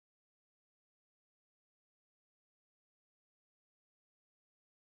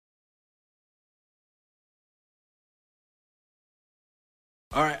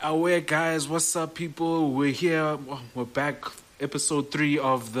All right, aware guys, what's up, people? We're here. We're back. Episode 3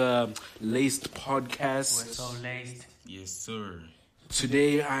 of the Laced Podcast. We're so laced. Yes, sir.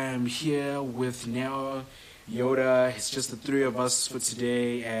 Today I am here with Newor, Yorda. It's just the three of us for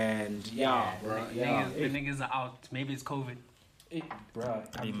today, and bro, The niggas are out. Maybe it's COVID. Bro,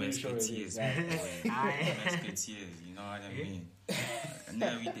 I'm pretty sure it is. Musketeers, you know what I mean?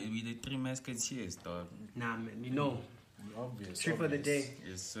 No, we did 3 musketeers, dog. Nah, man, you know. Obvious. Three for the day.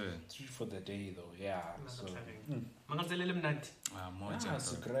 Yes, sir. 3 for the day, though. Yeah. So. Moja,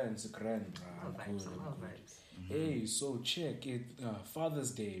 It's grand, bro. I'm good. Hey, so check it.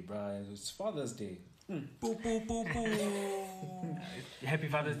 Father's Day, bro. It's Father's Day. Boo, boo, boo, boo. Happy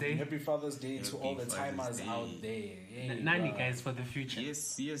Father's Day. Happy Father's Day to Happy all the Father's timers Day. out there. Hey, Nani guys for the future.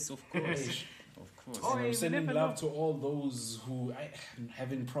 Yes, of course. Of course. Oh, And hey, I'm sending never love know. to all those who are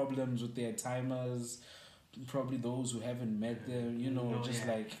having problems with their timers. Probably those who haven't met them.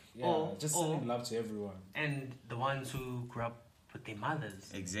 Sending love to everyone. And the ones who grew up with their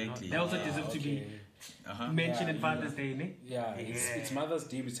mothers. Exactly. They also deserve to be mentioned in Father's Day, ne? Yeah, it's Mother's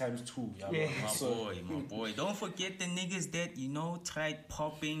Day times 2. Yeah, Yeah. My boy. Don't forget the niggas that, tried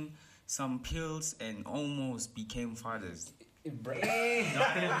popping some pills and almost became fathers. You know what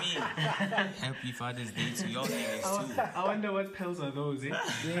I mean? Happy Father's Day to y'all niggas too. I wonder what pills are those, eh?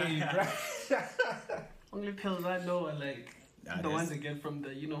 Yeah, Only pills I know are like the ones they get from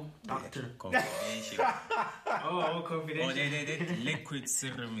the, doctor. Confidential. Oh, confidential. That liquid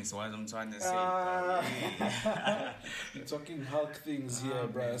serum is what I'm trying to say. You're talking Hulk things here,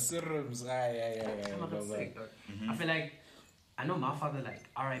 bro. Serums. I feel like, I know my father, like,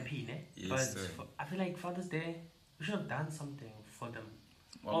 R.I.P., ne? Yes, but sir. I feel like Father's Day, we should have done something for them.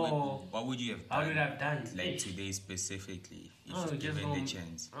 What would you have done? How would I have done? Like today specifically, if Oh, you just given the gonna-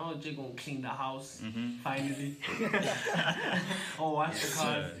 chance. I was just gonna clean the house, finally. Or wash the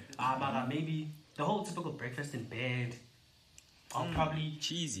cars. Maybe the whole typical breakfast in bed. I'll probably,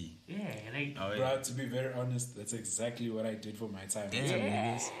 Cheesy. like, Bro, to be very honest, that's exactly what I did for my timer.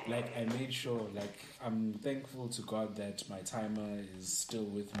 Like, I made sure, I'm thankful to God that my timer is still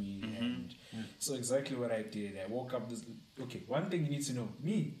with me. And so exactly what I did. I woke up one thing you need to know.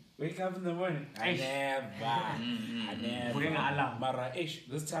 Me, wake up in the morning. I never. Putting an alarm. Mara,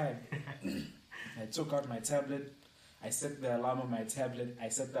 this time, I took out my tablet. I set the alarm on my tablet. I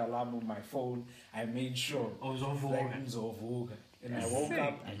set the alarm on my phone. I made sure. Uzovuka. And I woke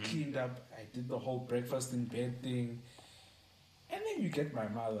up, I cleaned up, I did the whole breakfast in bed thing. And then you get my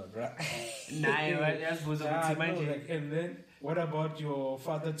mother, bro. And then, what about your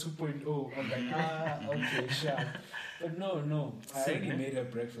father 2.0? I'm like, okay, sure. But no. I already made her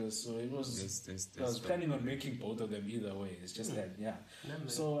breakfast, so it was... I was planning on making both of them either way. It's just that,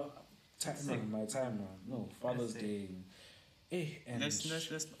 So... my timer, Father's Day. And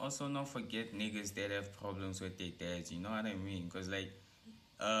Let's also not forget niggas that have problems with their dads. You know what I mean? Because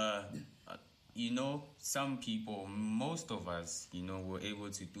some people, most of us, were able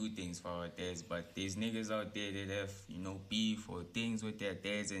to do things for our dads, but there's niggas out there that have beef or things with their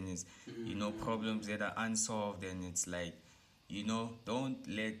dads, and it's problems that are unsolved, and it's like, don't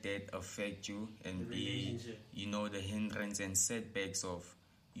let that affect you and be the hindrance and setbacks of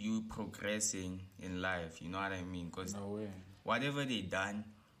you progressing in life. You know what I mean? Because whatever they done,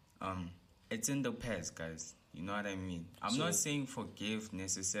 it's in the past, guys. You know what I mean? I'm not saying forgive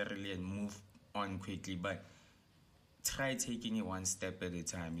necessarily and move on quickly, but try taking it one step at a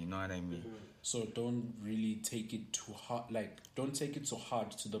time. You know what I mean? So don't really take it too hard. Don't take it so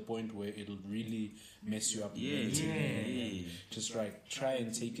hard to the point where it'll really mess you up. Just try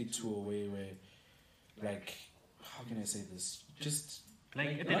and take it to a way where, how can I say this? Just not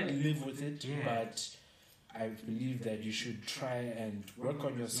live with it, but I believe that you should try and work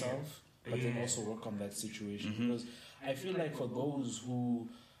on yourself, but then also work on that situation. Because I feel like for those who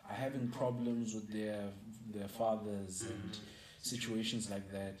are having problems with their fathers and situations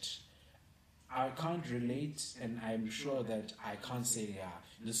like that, I can't relate, and I'm sure that I can't say,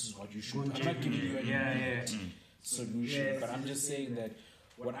 this is what you should. I'm not giving you any solution, but I'm just saying that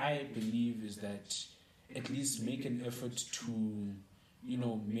what I believe is that at least make an effort to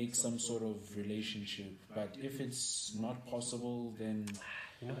make some sort of relationship. But if it's not possible, then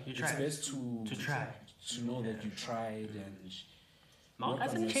it's best to try. To know that you tried and work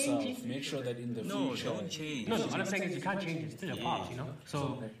on yourself. Make sure that in the future... don't change. No, what I'm saying is you can't change it. It's still your pops,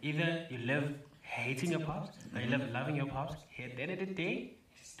 So either you live hating your pops or you live loving your pops. At the end of the day,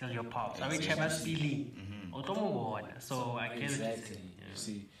 it's still your pops. Whichever feeling. So I guess exactly. You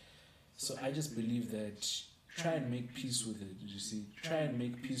see, so I just believe that try and make peace with it. You see, try and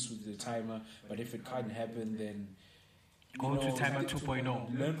make peace with the timer. But if it can't happen, then Go to Timer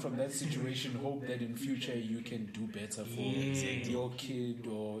 2.0. Learn from that situation. Hope that in future you can do better for your kid,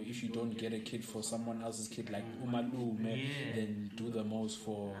 or if you don't get a kid, for someone else's kid, like umalume, then do the most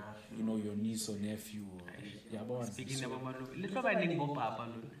for your niece or nephew. Speaking of Umalume,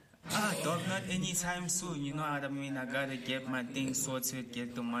 dog, not anytime soon. You know what I mean? I gotta get my things sorted,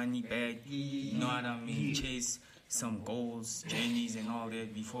 get the money back. You know what I mean? Chase some goals, journeys, and all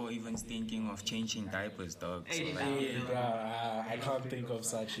that before even thinking of changing diapers, dog. So I can't think of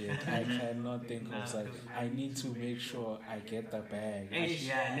such yet. I cannot think of such. I need to make sure I get the bag. I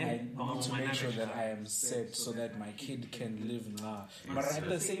need to make sure that I am set so that my kid can live now. But at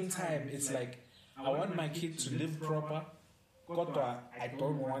the same time, it's like I want my kid to live proper. I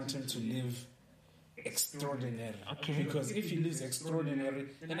don't want him to live extraordinary. Okay. Because if he lives extraordinary,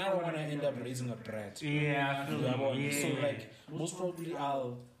 then I don't want to end up raising a brat. So like most probably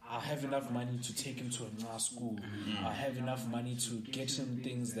I'll have enough money to take him to a nice school. I'll have enough money to get him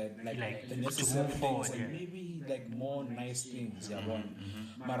things that like the necessary things and maybe like more nice things.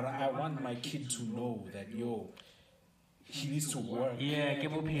 But I want my kid to know that he needs to work.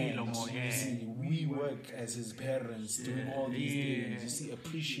 You see, we work as his parents doing all these things. You see,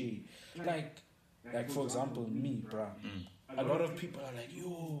 appreciate. Like for example, me, bruh. A lot of people are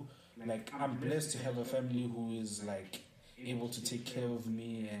like, I'm blessed to have a family who is like able to take care of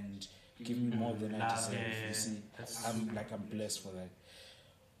me and give me more than I deserve. You see, I'm blessed for that.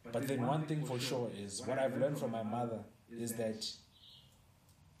 But then one thing for sure is what I've learned from my mother is that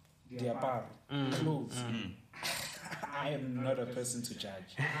diapar, clothes. I am not a person to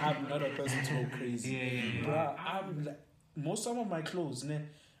judge. I'm not a person to go crazy. Bruh, most of my clothes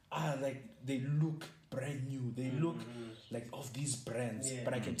are like, they look brand new. They look like of these brands.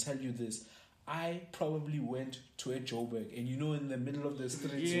 But I can tell you this. I probably went to a Joburg, and in the middle of the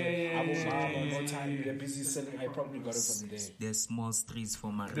streets no time, they're busy selling. I probably got it from there. There's small streets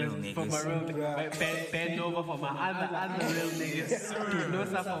for my real niggas. For my real bend over for my other real niggas. No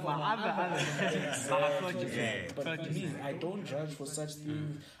stuff for my other. But me, I don't judge for such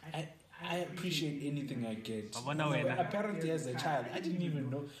things. I appreciate anything I get. Apparently, as a child, I didn't even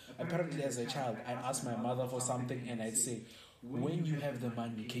know. Apparently, as a child, I asked my mother for something, and I'd say, when you have the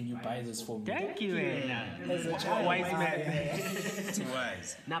money, can you buy this for me? Thank you, man. As a child, wise man. Too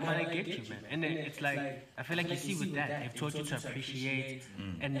wise. Nah, but I get you, man. And then it's like, I feel like you see with that, they've taught you to appreciate.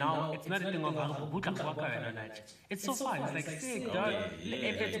 And now it's not a thing of it's so fun. It's like sick, dog.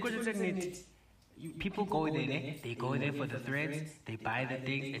 It's good, isn't it? People go there, they go there for the threads, they buy the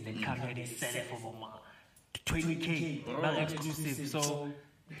things, and then come here, they sell it for 20K, not exclusive. So,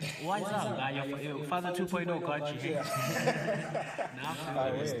 what's up? Your father 2.0 got you.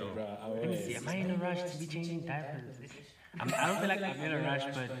 Let me see, am I in a rush to be changing diapers? I don't feel like I'm in a rush,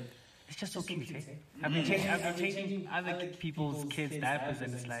 but it's just so cute, eh? I've been changing other people's kids' diapers,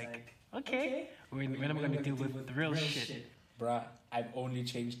 and it's like, okay, when am I going to deal with the real shit? Bruh, I've only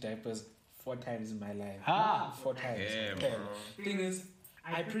changed diapers 4 times in my life. 4 times. Yeah, bro. Thing is,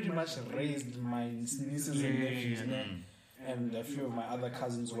 I pretty much raised my nieces and nephews, and a few of my other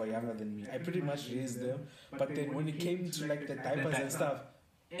cousins who are younger than me. I pretty much raised them. But then when it came to like the diapers and stuff,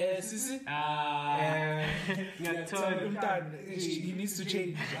 Sisi, he needs to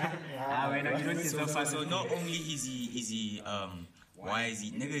change. So not only is he why is he?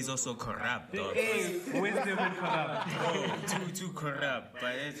 Nigga is also corrupt, dog. Wisdom and corrupt. Too corrupt,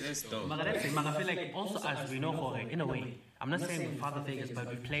 but it's dope. I feel like also us, we know in a way. I'm not saying we're father figures, but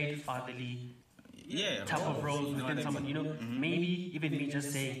we played fatherly type of roles within someone, maybe even me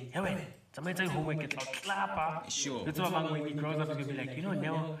just saying, hey, wait, somebody tell you homework, it's like clapper. Sure. That's why when he grows up, he's going to be like,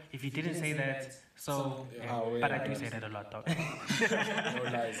 Newor, if you didn't say that, so, but I do say that a lot, dog. No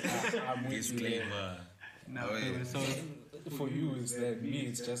lies. I'm with you. No, so for you, it's like me,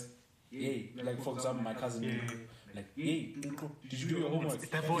 it's just, like for example, my cousin, like, did you do your homework?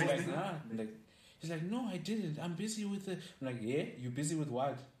 That voice. He's like, nah. He's like, no, I didn't. I'm busy with it. I'm like, you busy with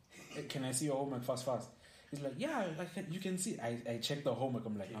what? Can I see your homework fast? He's like, yeah, you can see. I checked the homework.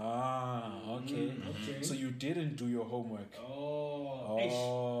 I'm like, okay. So you didn't do your homework.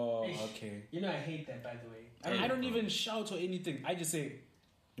 Oh, okay. I hate that, by the way. I don't even shout or anything. I just say,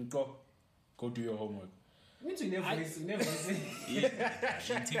 go do your homework. Intimidating,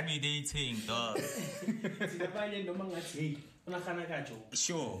 dog.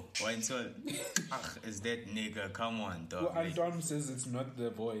 Sure. Is that nigga? Come on, dog. Well, Anton says it's not the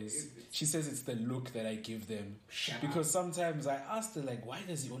voice. She says it's the look that I give them. Because sometimes I ask her, like, why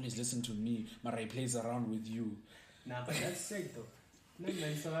does he always listen to me? But he plays around with you. Nah, but that's sick, though. No,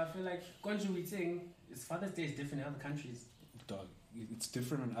 man, so I feel like contributing, Father's Day is different in other countries. Dog. it's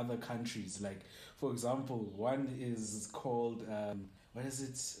different in other countries. Like, for example, one is called what is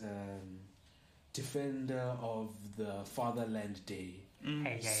it? Defender of the Fatherland Day.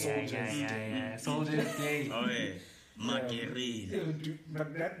 Soldiers Day. Oh yeah. Makerele.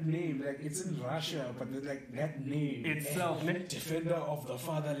 But that name, like, it's in Russia, but like that name itself, Defender of the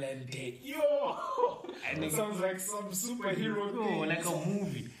Fatherland Day. Yo, and it sounds like some superhero thing. Like a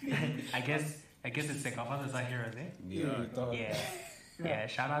movie. I guess it's like our fathers are heroes, eh? Yeah.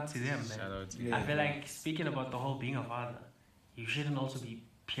 Shout out to them, man. Shout out to them. I feel like speaking about the whole being a father, you shouldn't also be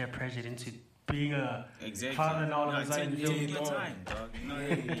peer pressured into being a father now. All of a sudden, take your time, dog.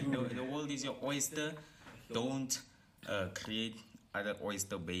 You know, the world is your oyster. Don't create other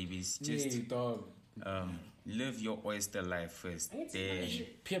oyster babies. Just live your oyster life first.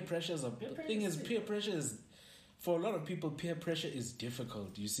 Peer pressure is the thing is peer pressure is for a lot of people. Peer pressure is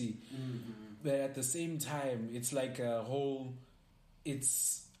difficult. You see, but at the same time, it's like a whole.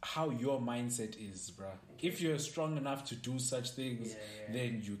 It's how your mindset is, bruh. If you're strong enough to do such things,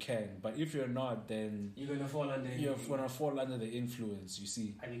 then you can. But if you're not, then you're gonna fall under the influence. You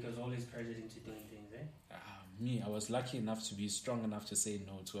see, and because always pressured into doing things, eh? Me, I was lucky enough to be strong enough to say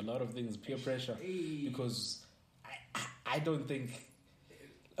no to a lot of things. Peer pressure, because I don't think.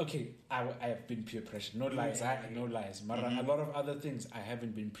 Okay, I have been peer pressured. No lies. No lies. But a lot of other things I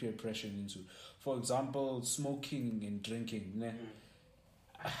haven't been peer pressured into. For example, smoking and drinking.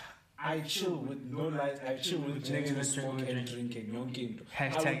 I chill with no lies. I chill with niggas who smoke and drinking.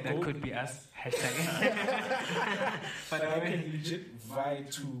 Hashtag that could be us. Hashtag. But I can legit vibe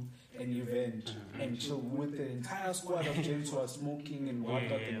to an event and chill with the entire squad of gents who are smoking and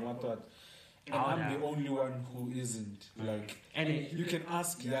whatnot. And I'm the only one who isn't. Like, and you can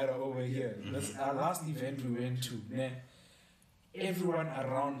ask Yara over here. That's our last event we went to. Everyone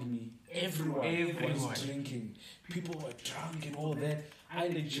around me, everyone was drinking. People were drunk and all that. I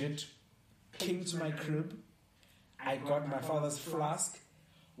legit came to my crib. I got my father's flask,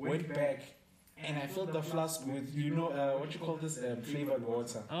 went back, and I filled the flask with, what you call this, flavored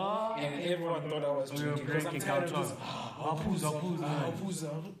water. Oh. And everyone thought I was drinking. Because I'm tired of this.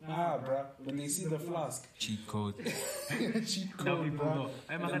 Bruh. When they see the flask. Cheat code. Cheat code, bruh.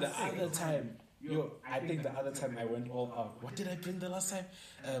 And the other time, I think the other time I went all out. What did I bring the last time?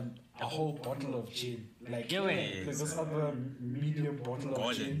 A whole bottle of gin. Like, there's this other medium bottle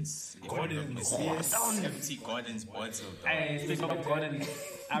of gin. Gordon's. Yes. Empty Gordon's bottle. Hey, speaking of Gordon,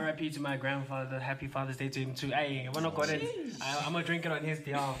 RIP to my grandfather. Happy Father's Day to him too. Hey, we're not Gordon. I'm gonna drink it on his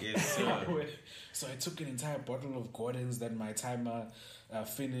behalf. Yes, So I took an entire bottle of Gordon's. Then my timer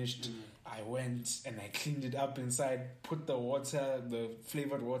finished. I went and I cleaned it up inside, put the water, the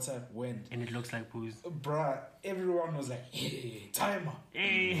flavored water, went. And it looks like booze. Bruh, everyone was like, hey, timer.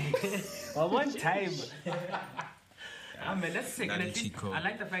 Hey. Well, one time. Man, that's sick. And I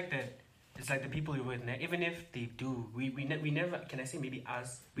like the fact that it's like the people you're with, even if they do, we never, can I say maybe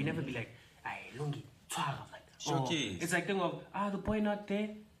us, we never be like, aye, lungi, it's like thing of, the boy not there,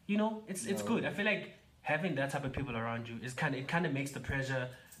 it's good. I feel like having that type of people around you is it kind of makes the pressure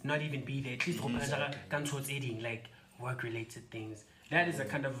not even be there. At least pressure comes towards eating, like work-related things. That is a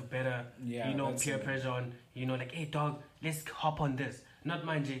kind of better, peer pressure on, like, hey, dog, let's hop on this. Not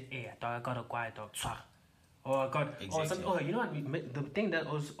mind you, hey, dog, I got a quiet dog, or God, exactly. You know what? The thing that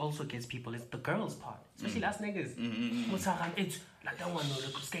also gets people is the girls' part, especially us niggas. It's like that one,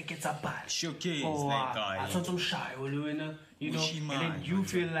 look, gets up bad. Showcase, like, I saw some shy, and then you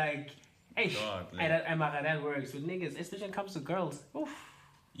feel like, hey, and that works with niggas, especially when it comes to girls. Oof.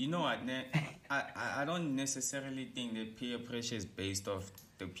 You know what, I don't necessarily think that peer pressure is based off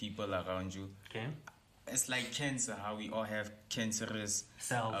the people around you. Okay. It's like cancer, how we all have cancerous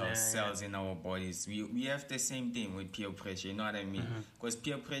cells in our bodies. We have the same thing with peer pressure, you know what I mean? Because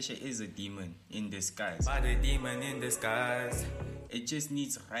peer pressure is a demon in disguise. But a demon in disguise. It just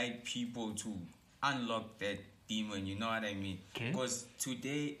needs right people to unlock that demon, you know what I mean? Because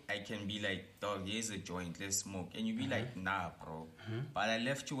today I can be like, dog, here's a joint, let's smoke. And you be like, nah, bro. But I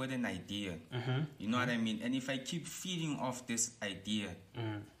left you with an idea. You know what I mean? And if I keep feeding off this idea,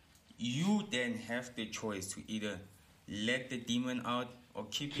 you then have the choice to either let the demon out or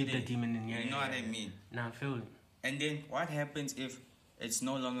keep it in. The demon in. You know what I mean? Nah, I feel it. And then what happens if it's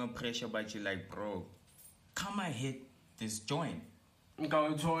no longer pressure, but you're like, bro, come and hit this joint?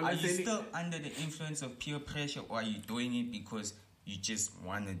 Are you still under the influence of peer pressure, or are you doing it because you just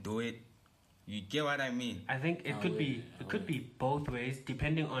want to do it? You get what I mean? I think it could be both ways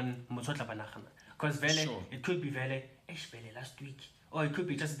depending on mototla banagana. Because it could be last week. Or it could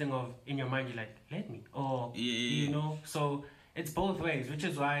be just a thing of, in your mind, you're like, let me. Or, so it's both ways, which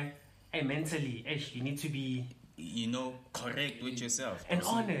is why, mentally, you need to be correct with yourself. And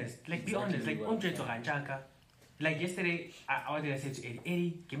honest. Like, be honest. Like, like yesterday, I said to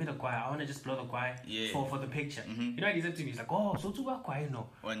Eddie, give me the choir. I want to just blow the choir for the picture. You know what he said to me? He's like, oh, so to choir, no.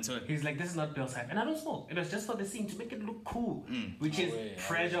 He's like, this is not Bill's type. And I don't smoke. It was just for the scene to make it look cool, which is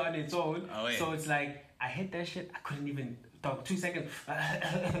pressure on its own. So it's like, I hit that shit. I couldn't even talk 2 seconds.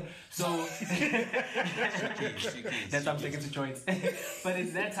 So that's why I'm taking 2 joints. But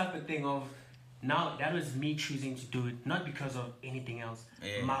it's that type of thing of, now that was me choosing to do it, not because of anything else.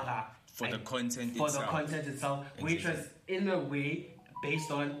 Mara. For the content itself, which was in a way based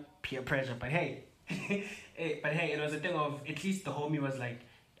on peer pressure. But hey, it was a thing of, at least the homie was like,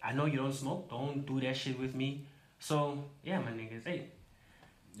 I know you don't smoke, don't do that shit with me. So yeah, my niggas, hey,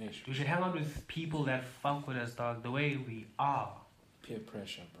 we should hang out with people that fuck with us, dog, the way we are. Peer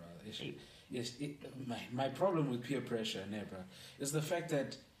pressure, bro. Yes, my problem with peer pressure, bro, is the fact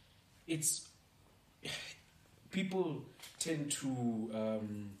that it's people tend to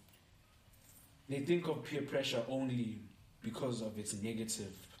they think of peer pressure only because of its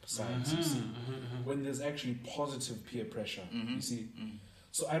negative sides, you see, when there's actually positive peer pressure, you see.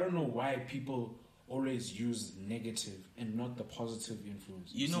 So I don't know why people always use negative and not the positive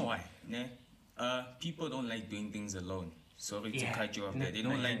influence. You know why? People don't like doing things alone. Sorry to cut you off there. They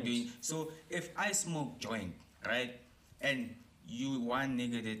don't like doing... So if I smoke joint, right, and you one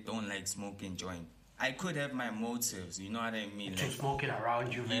nigga that don't like smoking joint, I could have my motives, you know what I mean? Like, smoking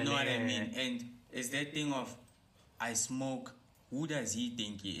around you, man. You know what I mean? And it's that thing of, I smoke, who does he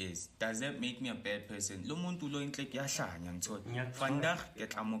think he is? Does that make me a bad person? Lo muntu lo intlek ya hlanya ngithola. Vandag ke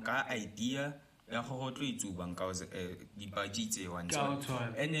tla mo ka idea ya go go tlo itsuba nka di budget e one.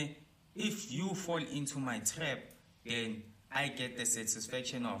 And if you fall into my trap, then I get the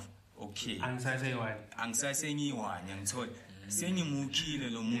satisfaction of, okay, angisase one ngithola. Sengimukile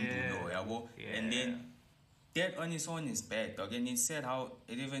lo muntu lo yabo. And then that on its own is bad, dog. And it's sad how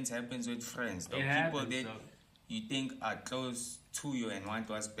it even happens with friends, dog. People that you think are close to you and want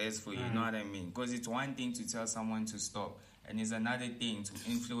what's best for you, you know what I mean? Because it's one thing to tell someone to stop, and it's another thing to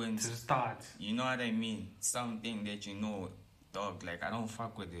influence. To start. You know what I mean? Something that you know, dog, like, I don't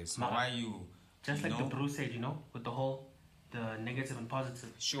fuck with this. So why you... Just like the Bruce said, with the whole, the negative and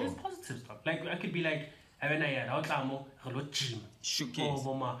positive. Sure. There's positive stuff. Like, I could be like, don't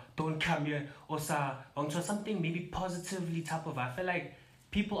come here, or something maybe positively type of. I feel like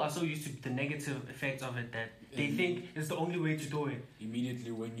people are so used to the negative effects of it that they think it's the only way to do it.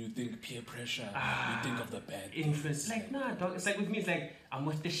 Immediately when you think peer pressure, you think of the bad influence. Like, nah, dog. It's like with me, it's like, I'm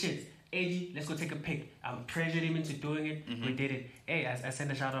with the shit. Eddie, let's go take a pic. I pressured him into doing it. We did it. Hey, I sent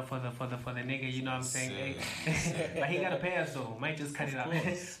a shout out for the nigga. You know what I'm saying? Hey, but he gotta pay us, so might just cut it out.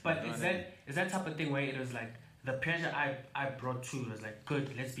 But it's that type of thing where it was like the pressure I brought to was like,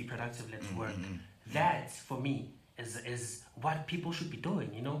 good. Let's be productive. Let's work. That for me is what people should be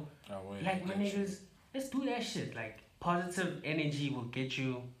doing. Like my niggas, let's do that shit. Like positive energy will get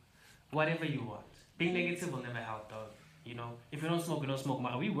you whatever you want. Being negative will never help, dog. If you don't smoke, you don't smoke.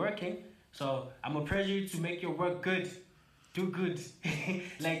 Are we working? So I'm gonna pressure you to make your work good. Do good.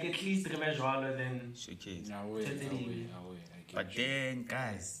 Like at least revenge rather than... But then,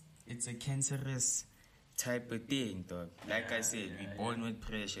 guys, it's a cancerous type of thing, dog. Like I said, we're born with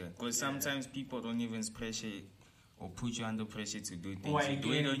pressure. Because sometimes people don't even pressure or put you under pressure to do things. You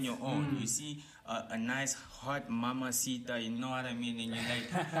do it on your own. You see a nice hot mamacita, you know what I mean? And you're like,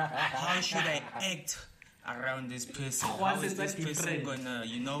 how should I act around this person? How is this person gonna,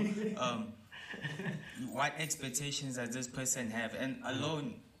 what expectations does this person have? And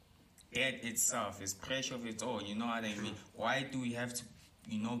alone, that itself is pressure of its own, you know what I mean? Why do we have to,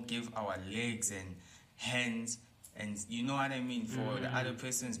 give our legs and hands and, you know what I mean, for the other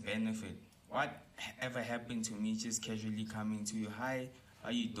person's benefit? Whatever happened to me just casually coming to you, hi,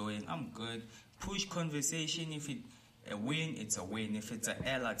 how you doing? I'm good. Push conversation. If it's a win, it's a win. If it's a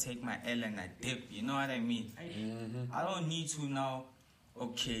L, I take my L and I dip. You know what I mean? I don't need to now,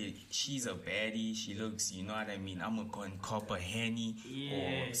 okay, she's a baddie, she looks, you know what I mean? I'm gonna go and cop a Henny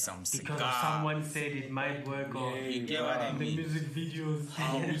or some cigar. Because someone said it might work, or you get what I mean? The music videos.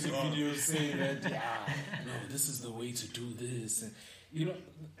 How music videos say that, no, this is the way to do this. And,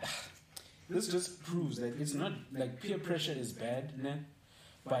 this just proves that it's not, like, peer pressure is bad,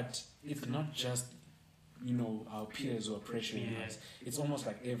 but it's not just, our peers who are pressuring us. It's almost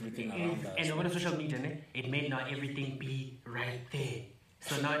like everything around us. And over the social media, it made now everything be right there.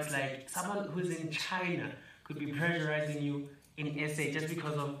 So now it's like someone who's in China could be pressurizing you in SA just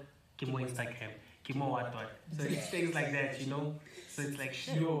because of Kimo Instagram, Kimo what. So it's things like that, So it's like,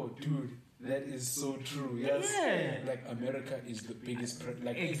 shit. Yo, dude, that is so true. Yes. Yeah. Like, America is the biggest,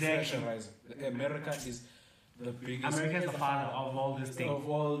 exactly. pressurizer. America is the biggest. America is the father of all this thing. Of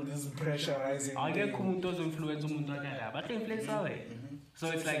all this pressurizing. So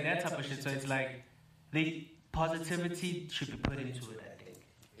it's like that type of shit. So it's like the positivity should be put into it, I think.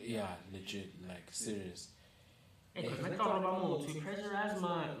 Yeah, legit, like serious. Because I thought about to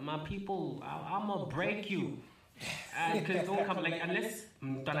pressurize my people, I'm gonna break you. Because don't come like unless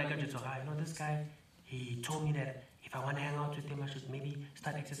this guy, he told me that if I want to hang out with him, I should maybe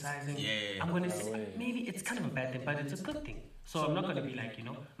start exercising. Yeah. I'm gonna maybe it's kind of a bad thing, but it's a good thing. So I'm not gonna be like,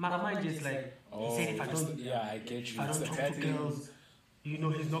 my mind is like, he said if I don't, I get you. If I don't talk to girls,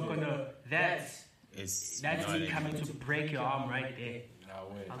 he's not gonna. That's me coming to break your arm right there.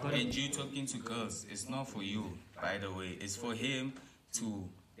 And you talking to girls, it's not for you, by the way. It's for him to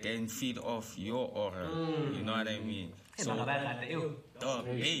then feed off your aura. You know what I mean? So, dog,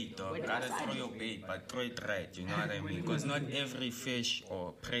 gotta throw your bait, but throw it right. You know what I mean? Because not every fish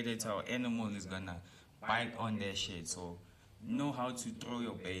or predator or animal is gonna bite on their shit. So, know how to throw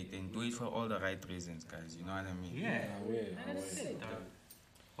your bait and do it for all the right reasons, guys. You know what I mean? Yeah. That's it, dog.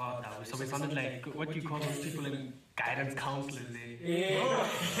 Wow, so we sounded like what you call those people in guidance counselors. Yeah.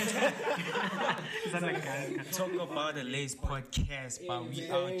 Is that like guidance? Talk about the Lace podcast, but we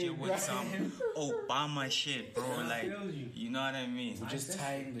out here with some Obama shit, bro. Like, you know what I mean? We're just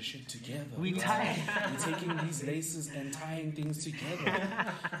tying the shit together. We're taking these laces and tying things together.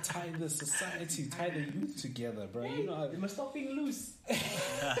 Tie the society, tie the youth together, bro. You know, they must stop being loose.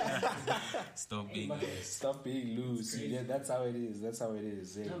 Stop being loose. Stop being loose. Yeah, that's how it is. That's sick.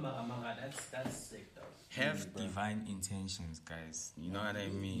 Though. Have divine intentions, guys. You know what I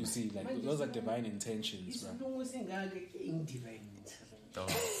mean? You see, like those are divine intentions, bro.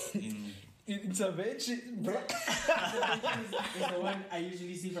 Intervention, bro. It's the one I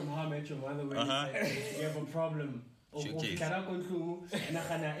usually see from How I Met Your Mother where like, you have a problem. Or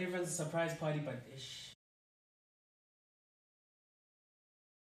everyone's a surprise party, but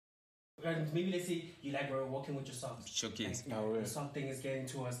and maybe let's say you we're walking with your socks. Showcase. The sock thing is getting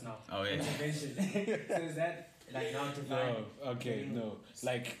to us now. Oh yeah. Intervention. So is that now divine? No, okay, no.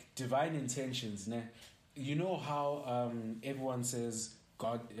 Like divine intentions, ne? You know how everyone says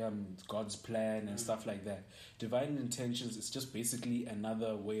God's plan and stuff like that. Divine intentions is just basically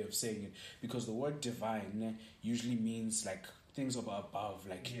another way of saying it, because the word divine usually means like things of above,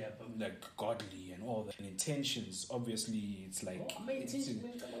 like godly and all that. And intentions, obviously, it's like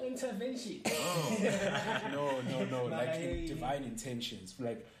intervention. No, like in divine intentions.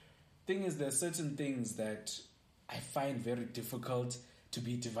 Like, thing is, there's certain things that I find very difficult to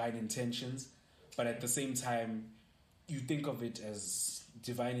be divine intentions, but at the same time, you think of it as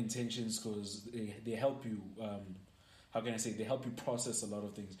divine intentions because they help you. How can I say? They help you process a lot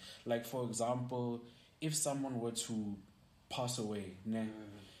of things. Like, for example, if someone were to pass away,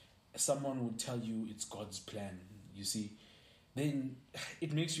 someone would tell you it's God's plan, you see, then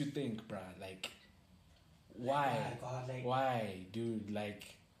it makes you think, bruh, like, why, dude,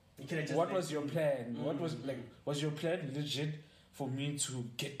 like, what was your plan? What was your plan legit for me to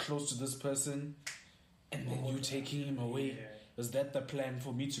get close to this person and then you taking him away? Was that the plan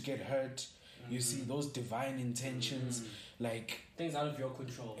for me to get hurt? You see, those divine intentions, like things out of your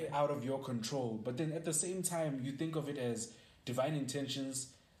control. Out of your control. But then at the same time, you think of it as divine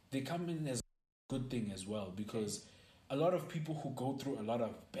intentions, they come in as a good thing as well, because a lot of people who go through a lot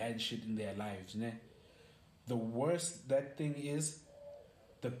of bad shit in their lives, the worse that thing is,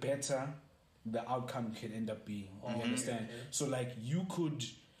 the better the outcome can end up being. You understand? Okay. So like you could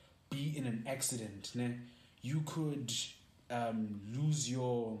be in an accident, you could lose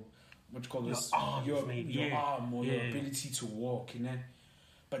your arm or your ability to walk,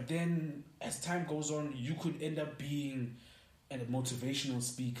 but then as time goes on, you could end up being a motivational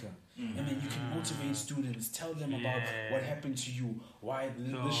speaker, and then you can motivate students, tell them about what happened to you, why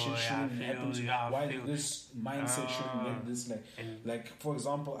this shit shouldn't happen to you, why this mindset shouldn't let this like for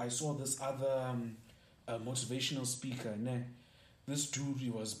example, I saw this other motivational speaker, this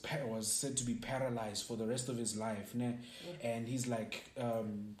dude was said to be paralyzed for the rest of his life, and he's like,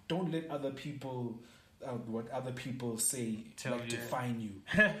 don't let other people what other people say define you.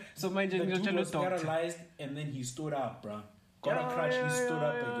 So my the dude was paralyzed, and then he stood up, bruh. Got a crash, he stood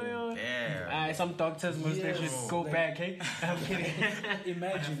up again. Yeah. Some doctors must actually go back, hey? I'm kidding.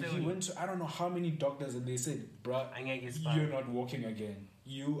 Imagine, he went to I don't know how many doctors, and they said, bruh, you're not walking again.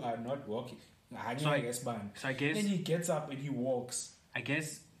 You are not walking. So I guess. Then he gets up and he walks. I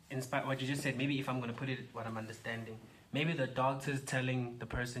guess, inspired what you just said, maybe if I'm going to put it what I'm understanding, maybe the doctors telling the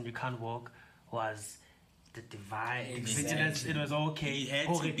person you can't walk was the divine. Exactly. It was okay. He had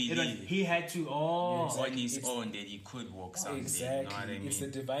to believe. He had to. Oh, On his own that he could walk something. Exactly. You know what I mean? It's the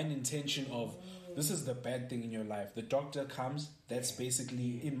divine intention of this is the bad thing in your life. The doctor comes, that's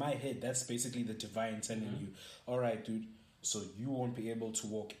basically, in my head, that's basically the divine telling you, all right, dude, so you won't be able to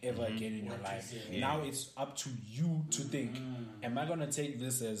walk ever again in your life. Now it's up to you to think, am I going to take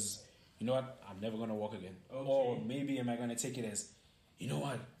this as, you know what, I'm never going to walk again? Or maybe am I going to take it as, you know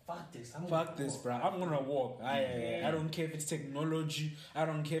what, fuck this, bro. I'm gonna walk. I don't care if it's technology. I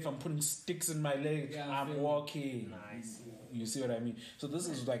don't care if I'm putting sticks in my leg. I'm walking. Nice. You see what I mean? So this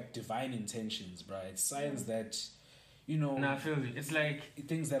is like divine intentions, bro. It's signs that, you know, I feel you. It's like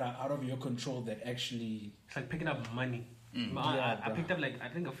things that are out of your control that actually. it's like picking up money. I picked up like I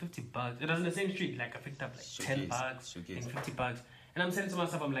think $50. It was in the same street. Like I picked up like $10 and $50, and I'm saying to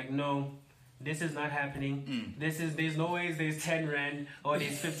myself, I'm like, no. This is not happening. There's no ways there's 10 rand or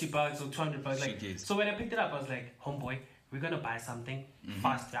there's $50 or $200. Like, so when I picked it up, I was like, homeboy, we're gonna buy something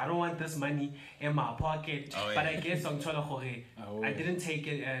fast. I don't want this money in my pocket. But I guess I didn't take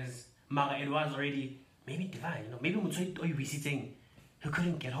it as it was already maybe divine, you know, maybe who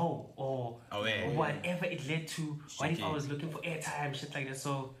couldn't get home or whatever it led to. What if I was looking for airtime, shit like that?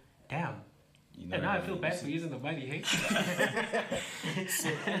 So damn. You know, and now I feel bad for using the money, hey? So,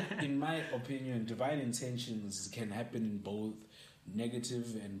 in my opinion, divine intentions can happen in both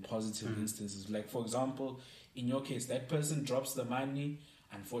negative and positive instances. Like, for example, in your case, that person drops the money.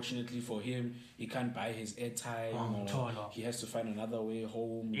 Unfortunately for him, he can't buy his airtime or he has to find another way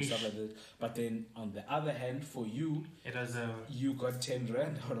home and stuff like that. But then, on the other hand, for you, it was you got 10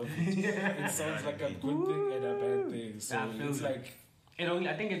 rand out of it. It sounds like a good thing and a bad thing. So it's like...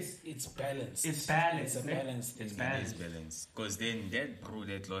 I think it's balance. It's balance. It's a balance thing. It's balance. Because then that bro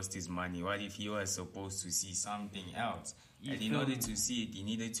that lost his money, what if he was supposed to see something else? And in order to see it, he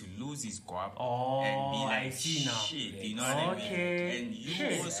needed to lose his guap and be like, shit, you know what I mean? And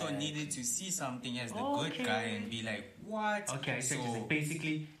you also needed to see something as the good guy and be like, what? Okay, so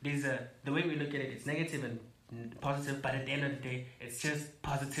basically, there's the way we look at it, it's negative and positive, but at the end of the day, it's just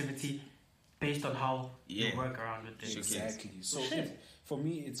positivity based on how you work around with it. Exactly. So for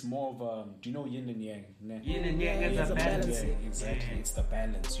me, it's more of do you know yin and yang? Yin and yang is a balance. Exactly. It's the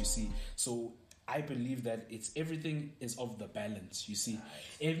balance, you see. So I believe that everything is of the balance, you see.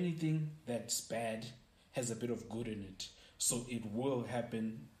 Everything that's bad has a bit of good in it. So it will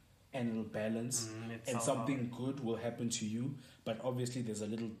happen and it'll balance and something good will happen to you. But obviously there's a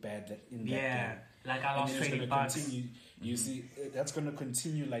little bad in that thing. Like I lost $20. You see, that's going to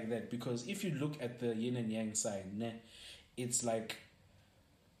continue like that. Because if you look at the yin and yang side, it's like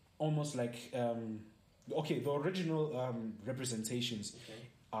almost like the original representations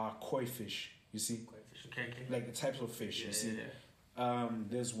are koi fish, you see, like the types of fish, you see.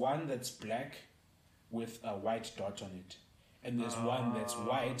 There's one that's black with a white dot on it, and there's one that's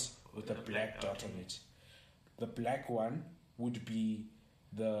white with a black dot on it. The black one would be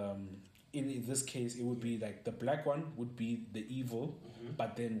in this case, it would be like the black one would be the evil,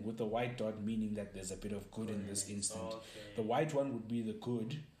 but then with the white dot, meaning that there's a bit of good in this instant. The white one would be the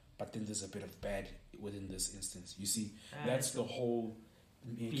good, but then there's a bit of bad within this instance. You see, that's the whole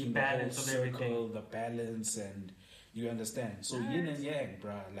making the whole circle, the balance, and you understand. So yin and yang,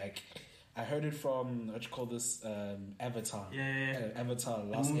 bruh. Like I heard it from what you call this Avatar. Avatar,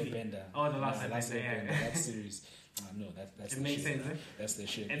 Last Airbender. Oh, the Last Airbender. That series. No, that's the shit. Sense, That's the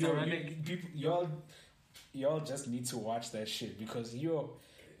shit. Y'all just need to watch that shit because you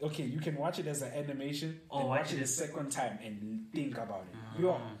can watch it as an animation and watch it a second time and think about it.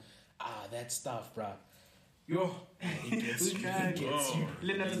 That stuff, bruh. It gets you.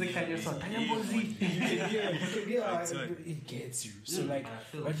 It gets you. So like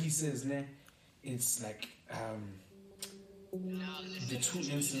what he says, it's like the two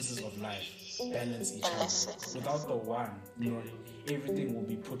instances of life balance each other. Without the one, everything will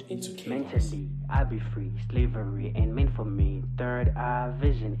be put into chaos. Mentally, I be free. Slavery ain't meant for me. Third eye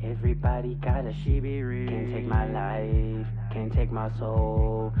vision, everybody got a she be real. Can't take my life, can't take my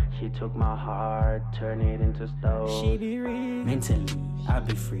soul. She took my heart, turn it into stone. She be real. Mentally, I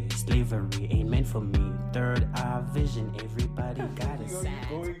be free. Slavery ain't meant for me. Third eye vision, everybody got a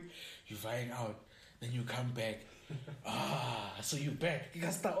you find out, then you come back. So you back. You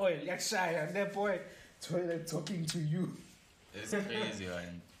got the oil, like shy, and that boy toilet talking to you. It's crazy,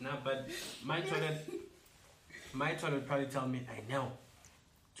 man. No, but my toilet probably tell me, I know.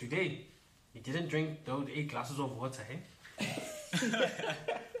 Today, you didn't drink those 8 glasses of water, eh?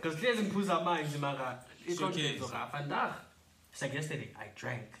 Because there's in Pusa minds, it's like yesterday, I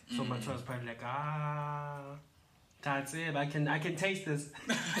drank. So my toilet's probably like, that's it. I can taste this.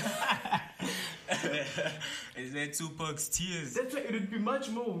 Is that Tupac's tears? That's why it would be much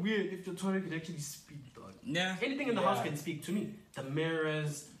more weird if the toilet could actually speak, dog. Yeah. Anything in the house can speak to me. The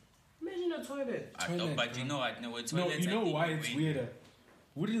mirrors. Imagine a toilet. But you know what? No, toilets, No, you know why it's weirder?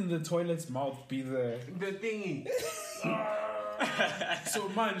 Wouldn't the toilet's mouth be the thingy? So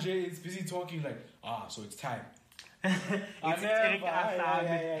Manje is busy talking like, so it's time. But if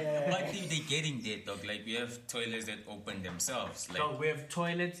they're getting there, dog, like we have toilets that open themselves. Like, no, we have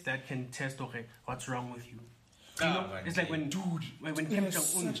toilets that can test, okay, what's wrong with you. It's like when Kim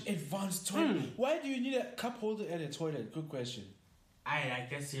Jong-un... such advanced toilet. Why do you need a cup holder at a toilet? Good question. I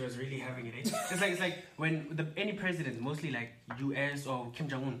guess he was really having it. It's like when any president, mostly like US or Kim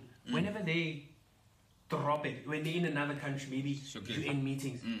Jong-un, whenever they drop it, when they're in another country, maybe UN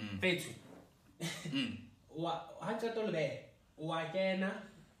meetings,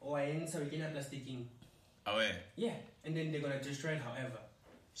 yeah, and then they're gonna destroy it however.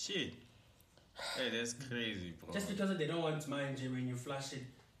 Shit. Hey, that's crazy, bro. Just because they don't want mind when you flush it,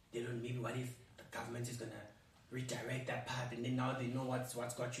 they don't. Maybe what if the government is gonna redirect that part, and then now they know what's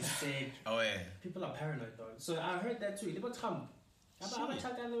got you sick. People are paranoid, dog. So I heard that too. They Trump.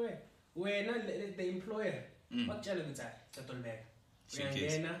 When the employer, what tell you that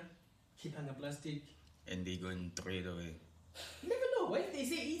keep on the plastic, and they go and throw it away. You never know. What if they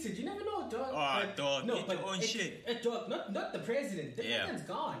say eat it? You never know, dog. Dog, no, eat but your own shit. Dog, not the president. The president's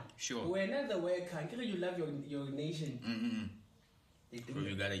gone. Sure. When another worker, you love your nation. Bro,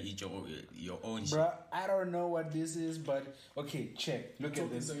 you gotta eat your own shit. Bruh, I don't know what this is, but okay, check. Look at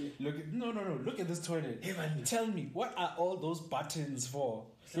this. Look at this toilet. Hey, man. Tell me, what are all those buttons for?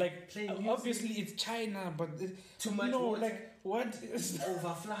 Like, obviously it's China, but too much. No, water. like what is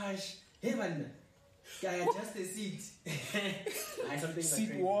overflush? Hey man, just the seat.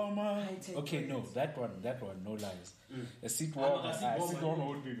 Seat warmer. Okay, no, that one, no lies. A seat warmer. Seat warmer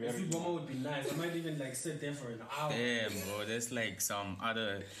would be very. Seat warmer would be nice. I might even like sit there for an hour. Damn, bro, that's like some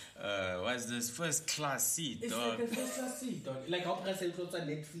other. What's this first class seat? It's dog. like a first class seat, dog. Like how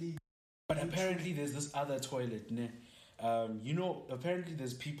Netflix. But apparently, there's this other toilet. Apparently,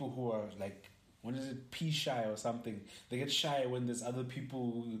 there's people who are like. When is it pee shy or something? They get shy when there's other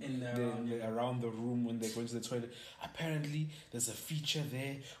people around the room when they're going to the toilet. Apparently, there's a feature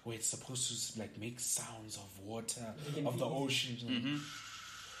there where it's supposed to like make sounds of water of the ocean,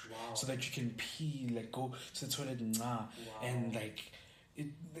 so that you can pee, like go to the toilet, and like it.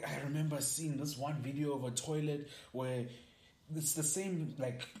 I remember seeing this one video of a toilet where it's the same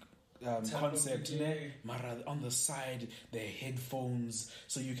like. Concept, Mara, on the side there are headphones,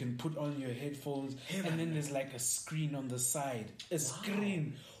 so you can put on your headphones, and then there's like a screen on the side.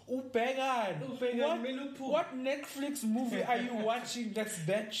 Screen. What Netflix movie are you watching? That's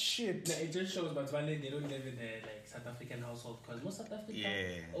that shit. No, it just shows, but they don't live in a like South African household because most South African.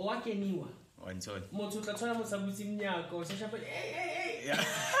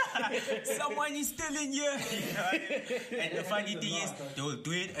 Someone is still in here. And the funny thing is, they'll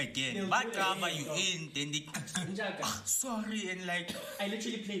do it again. What drama you in? Then they sorry, and like I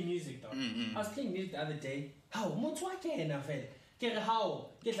literally play music, dog. I was playing music the other day. How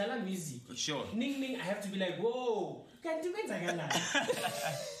music. Sure. Ning, I have to be like, whoa. It's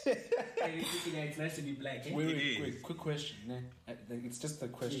nice to be black. Eh? Wait, quick question. It's just a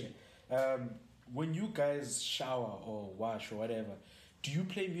question. When you guys shower or wash or whatever, do you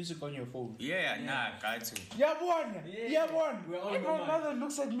play music on your phone? Got to. Yeah, one. And my mother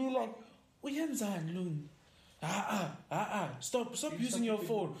looks at me like, stop using your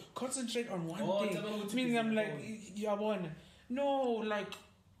phone. Concentrate on one thing. Meaning I'm like, no, like,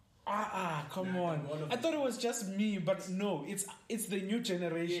 come on. I thought it was just me, but no, it's the new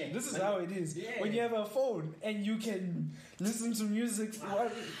generation. This is how it is. When you have a phone and you can listen to music.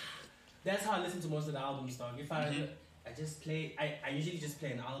 That's how I listen to most of the albums, dog. If I just play, I usually just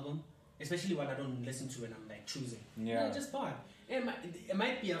play an album, especially when I don't listen to it and I'm like choosing. Just fun. It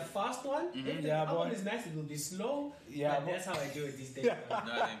might be a fast one. If the album is nice, it will be slow. But that's how I do it these days.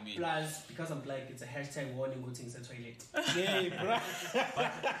 Plus, because I'm black, it's a hashtag warning go to the toilet.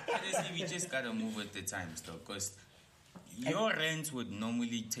 But honestly, we just gotta move with the times, though, because your rent would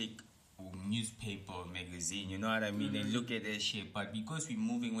normally take newspaper or magazine, you know what I mean, and look at that shit. But because we're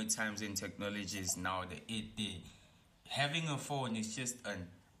moving with times and technologies now, having a phone is just an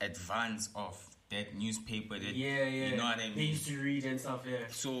advance of that newspaper that you know what I mean, they used to read and stuff.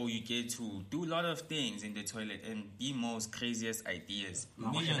 So you get to do a lot of things in the toilet, and the most craziest ideas,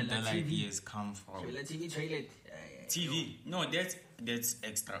 $1 million ideas come from toilet. TV. No, that's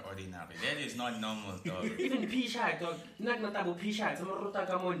extraordinary. That is not normal, dog. Even P-Shy, dog. Not P-Shy.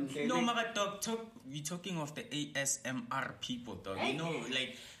 No, Mara, dog, we're talking of the ASMR people, dog. You know,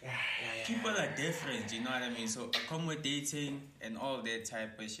 like, people are different, you know what I mean? So, accommodating and all that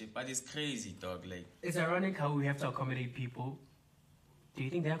type of shit. But it's crazy, dog. Like, it's ironic how we have to accommodate people. Do you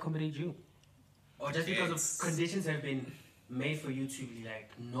think they accommodate you? Or just because of conditions have been made for you to be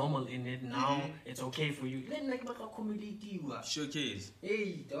like normal in it, now it's okay for you. Then like accommodate you. Showcase.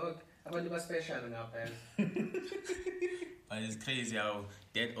 Hey dog, I'm special now, But it's crazy how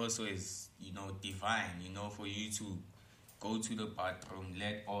that also is, you know, divine, you know, for you to go to the bathroom,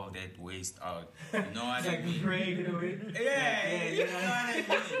 let all that waste out. You know what I mean? Praying away. Yeah, you know what I mean?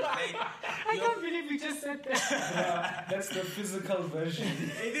 Like, I can't believe you just said that. That's the physical version.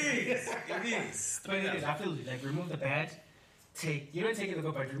 It is. But it is. I feel like remove the bad. You don't take in the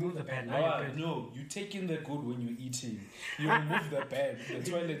good, but remove the bad. No, you take in the good when you're eating. You remove the bad. The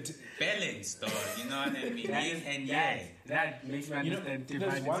toilet. Balance, dog. You know what I mean? Yin and yang. That makes me understand.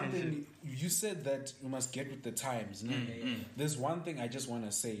 There's one thing. You said that you must get with the times. There's one thing I just want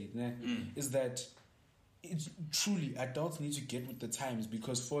to say. Is that it's truly adults need to get with the times,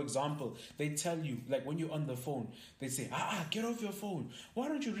 because, for example, they tell you, like when you're on the phone, they say, get off your phone. Why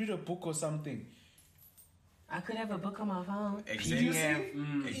don't you read a book or something? I could have a book on my phone. Exactly.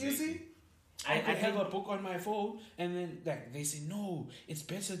 You see? I could have a book on my phone, and then like they say, no, it's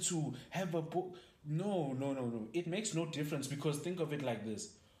better to have a book. No. It makes no difference, because think of it like this.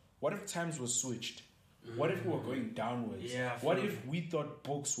 What if times were switched? What if we were going downwards? Yeah, what if we thought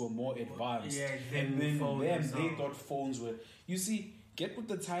books were more advanced? Yeah, and then they they thought phones were... You see, get with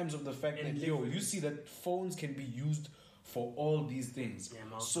the times of the fact that, you see that phones can be used for all these things.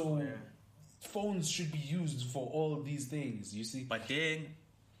 Phones should be used for all these things, you see. But then,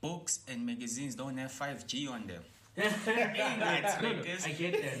 books and magazines don't have 5G on them. They ain't got I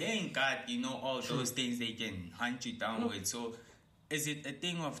get that. They ain't got, you know, all those things they can hunt you down with. So, is it a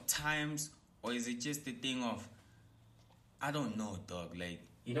thing of times, or is it just a thing of, I don't know, dog. Like,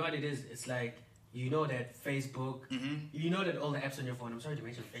 you know what it is? It's like, you know that Facebook, you know that all the apps on your phone, I'm sorry to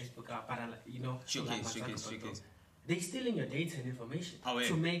mention Facebook, but you know, showcase. They stealing your data and information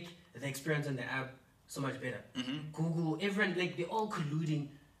to make the experience on the app so much better. Google, everyone, like, they're all colluding,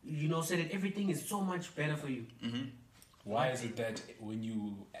 you know, so that everything is so much better for you. Why is it that when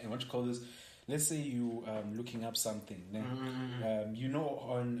you, what you call this, let's say you looking up something, you know,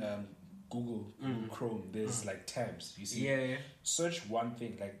 on Google Chrome, there's like tabs, you see? Yeah. Search one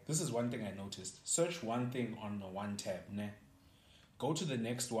thing, like, this is one thing I noticed. Search one thing on the one tab, go to the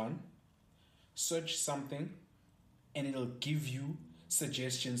next one, search something, and it'll give you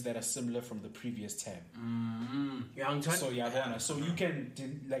suggestions that are similar from the previous tab. So you can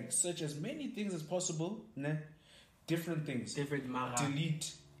like search as many things as possible, different things,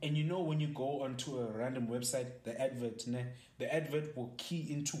 delete. And you know, when you go onto a random website, the advert will key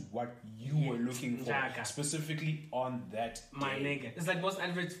into what you were looking for, specifically on that day. It's like most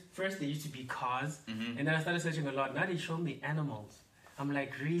adverts, first they used to be cars, and then I started searching a lot. Now they show me animals. I'm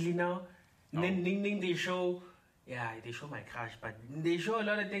like, really now? And then they show... Yeah, they show my crush, but they show a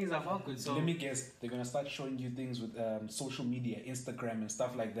lot of things I fuck with. So let me guess, they're gonna start showing you things with social media, Instagram and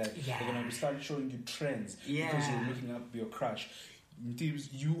stuff like that. Yeah. They're gonna start showing you trends because you're looking up your crush.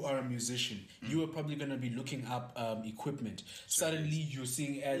 You are a musician. You are probably gonna be looking up equipment. Suddenly, you're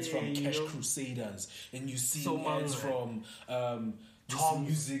seeing ads from Cash Crusaders, and you see ads from Tom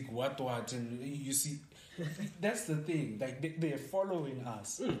Music, what, and you see. That's the thing. Like they're following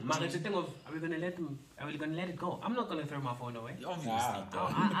us. But it's the thing of, are we gonna let it go? I'm not gonna throw my phone away. Obviously,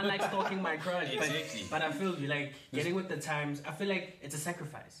 I like stalking my crush. Exactly. But I feel like getting with the times. I feel like it's a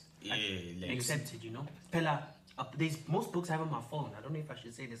sacrifice. Yeah, like accepted, you know. Most books I have on my phone. I don't know if I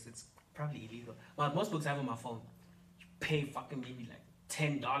should say this. It's probably illegal. But most books I have on my phone. You pay fucking maybe like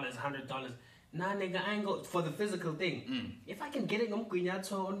 $10, $100. Nah, nigga, I ain't go for the physical thing. If I can get it on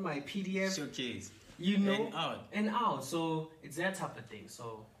my PDF. Showcase. You know, and out. So it's that type of thing.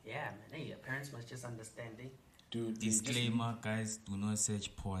 So yeah, man. Hey, parents must just understand, Dude, disclaimer, guys, do not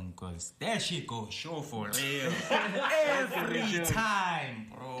search porn because that shit go show for real. Every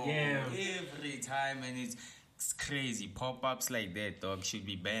time, bro. Yeah. Every time, and it's crazy. Pop-ups like that, dog, should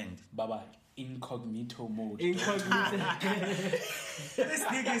be banned. Bye-bye. Incognito mode. This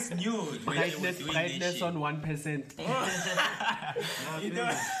nigga's nude. Brightness on 1%. You know.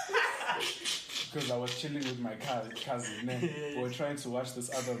 Because I was chilling with my cousin, we were trying to watch this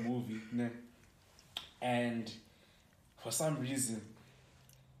other movie, and for some reason,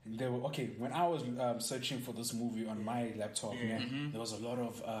 when I was searching for this movie on my laptop, there was a lot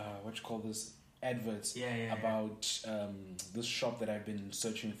of adverts about this shop that I've been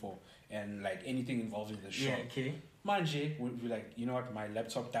searching for, and like anything involving the shop. Manje would be like, you know what, my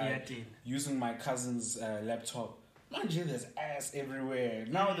laptop died. Using my cousin's laptop. Manje, there's ass everywhere.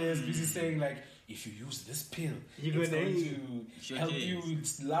 Now there's busy saying like, if you use this pill, it's going to help you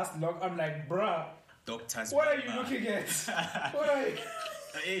last long. I'm like, bruh, doctors. What are you looking at? What are you?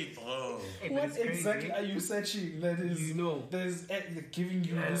 Hey, bro. What exactly are you searching? That is, there's giving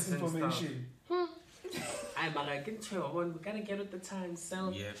you this information. I'm like, we gotta get with the time.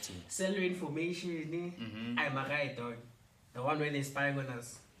 Sell your information. I'm a dog. The one where they're spying on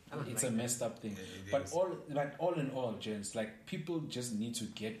us. It's a messed up thing. But all in all, gents, like people just need to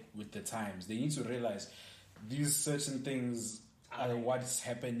get with the times. They need to realize these certain things are what's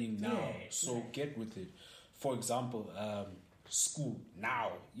happening now. So get with it. For example, school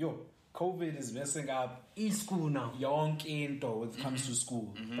now. COVID is messing up e-school now. Yonke into when it comes to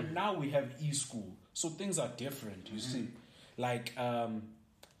school. But now we have e-school. So things are different, you see. Like a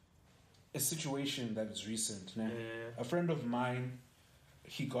situation that is recent. A friend of mine,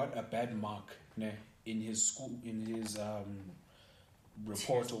 he got a bad mark in his school, in his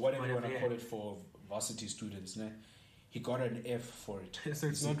report or whatever you want to call it for varsity students. He got an F for it. So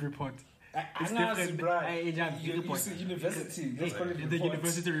it's not report. It's different, university. Let's call it the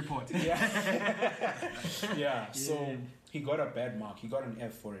university report. So he got a bad mark. He got an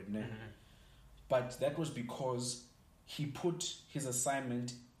F for it. But that was because he put his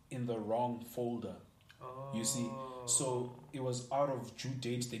assignment in the wrong folder. You see, so it was out of due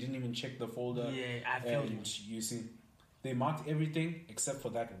date. They didn't even check the folder. I feel you see, they marked everything except for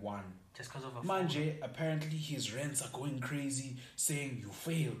that one. Just because of a Manje, apparently his rents are going crazy, saying you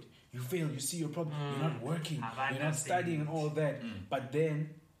failed. You see your problem. You're not working. You're not studying and all that. But then,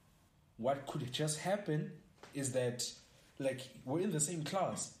 what could just happen is that, like, we're in the same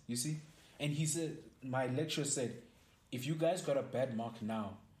class, you see? And he said, my lecturer said, if you guys got a bad mark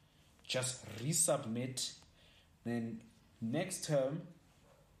now, just resubmit. Then next term,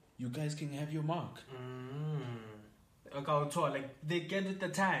 you guys can have your mark. Okay, like they get with the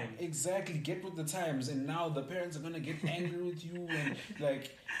time. Exactly, get with the times. And now the parents are gonna get angry with you,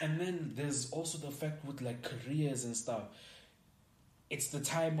 and then there's also the fact with like careers and stuff. It's the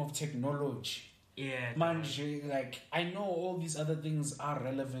time of technology. Manje, like I know all these other things are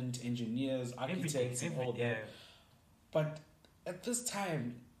relevant, engineers, architects, and all that. But at this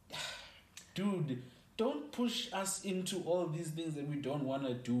time, dude, don't push us into all these things that we don't want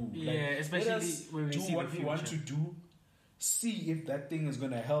to do. Especially let us when we do see what we want to do. See if that thing is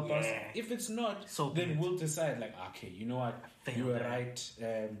going to help us. If it's not, then we'll decide, like, okay, you know what, you were right.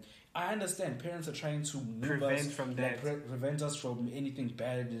 I understand parents are trying to prevent us from anything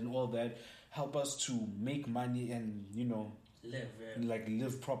bad and all that, help us to make money and,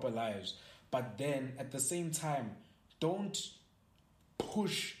 live proper lives. But then, at the same time, don't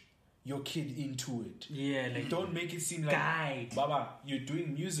push your kid into it. Don't make it seem like, Baba, you're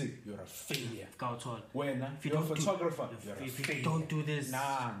doing music, you're a failure. When you're a photographer, you're a failure. Don't do this.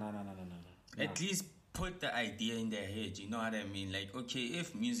 Nah. At least put the idea in their head, you know what I mean? Like, okay,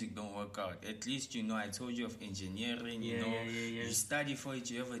 if music don't work out, at least, I told you of engineering, you study for it,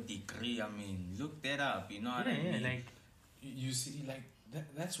 you have a degree, I mean, look that up, you know what I mean? Like, you see, like,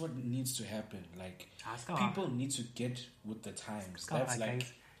 that's what needs to happen. Like, people need to get with the times. That's like...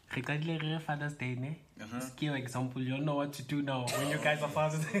 Father's Day, Give example, you'll know what to do now when you guys are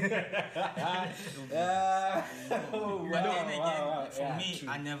fathers. For me,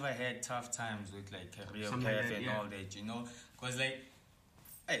 I never had tough times with like career path and all that, because like,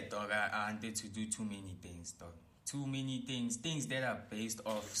 hey dog, I wanted to do too many things, dog. Too many things that are based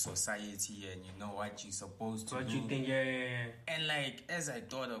off society and what you're supposed to do. What you think, And like, as I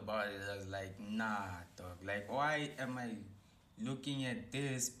thought about it, I was like, nah, dog. Like, why am I looking at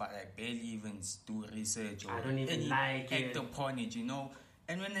this, but I barely even do research or I don't even act upon it,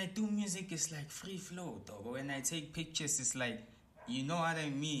 And when I do music, it's like free flow, dog. When I take pictures, it's like, you know what I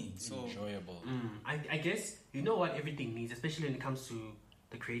mean? So enjoyable. I guess you know what everything needs, especially when it comes to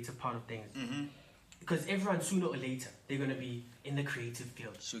the creative part of things. Because everyone, sooner or later, they're going to be in the creative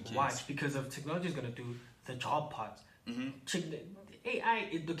field. Watch, because of technology is going to do the job part. AI,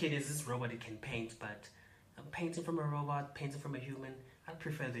 there's this robot that can paint, but painting from a robot, painting from a human, I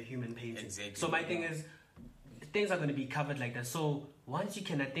prefer the human painting. Exactly. So my thing is, things are going to be covered like that. So once you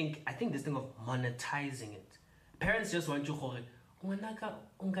can, I think this thing of monetizing it. Parents just want you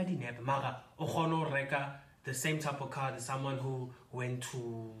the same type of car as someone who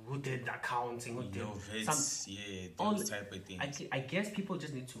did accounting, who did those type of things. I guess people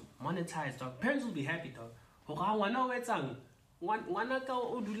just need to monetize, dog. Parents will be happy, dog. ngwana ka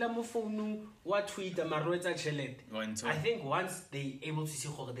o dula mo phone wa Twitter maro etsa chelete. I think once they able to see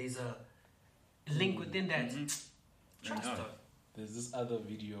there's a link within that. Trust her. There's this other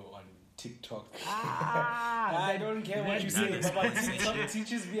video on TikTok. I don't care what you say, but TikTok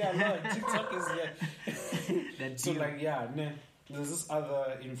teaches me a lot. TikTok is so like there's this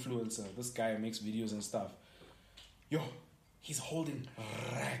other influencer. This guy makes videos and stuff. Yo, he's holding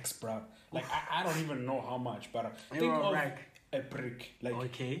racks, bro. Like I don't even know how much, but think of a brick,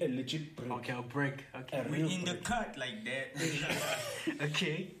 like a legit brick. Okay, a brick. Okay, we're in the cut like that.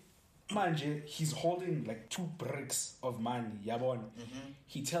 Okay. Manje, he's holding like 2 bricks of money. Yabon.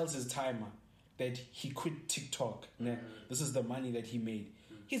 He tells his timer that he quit TikTok. This is the money that he made.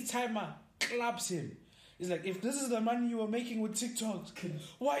 His timer claps him. He's like, if this is the money you were making with TikTok,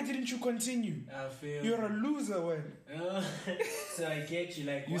 why didn't you continue? You're a loser, man. So I get you,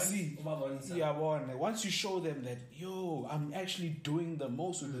 like, you see, once you show them that, yo, I'm actually doing the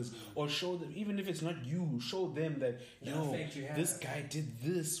most with this, or show them, even if it's not you, show them that, yo, this guy did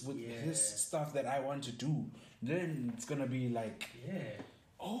this with this stuff that I want to do, then it's gonna be like,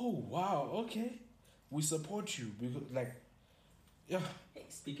 oh, wow, okay, we support you. Because, like, Hey,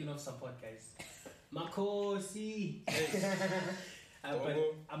 speaking of support, guys. Makosi. But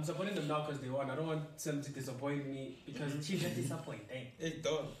I'm supporting them now because they won. I don't want them to disappoint me because Chiefs are disappointing. Hey,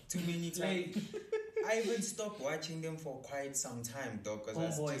 dog, too many times. I even stopped watching them for quite some time, dog,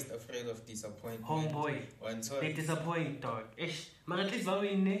 because I was just afraid of disappointment. Homeboy. They disappoint, dog. Ish. But at least we're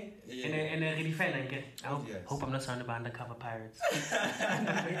in there. And I really fan again. I hope I'm not surrounded by undercover pirates.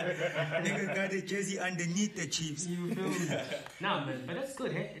 Nigga got a jersey underneath the Chiefs. You feel me? Nah, man. But that's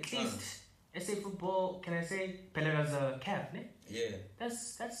good, hey? At least. SA football, can I say, Pelera's a cap, ne? Yeah.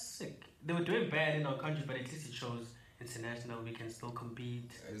 That's sick. They were doing bad in our country, but at least it shows international we can still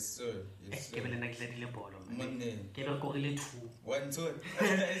compete. Yes, sir. Give it a nice little ball, man. Give it a gorilla too. One, two.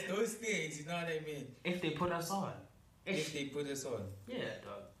 It's those things, you know what I mean? If they put us on. If they put us on. Yeah,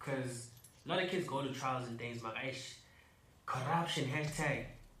 dog. Because a lot of kids go to trials and things, but corruption, hashtag.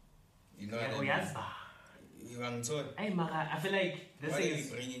 You know what I mean? Hey, Mara, I feel like this what are you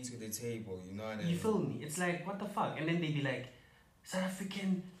bringing to the table? You know what I mean? You feel me? It's like, what the fuck? And then they be like, South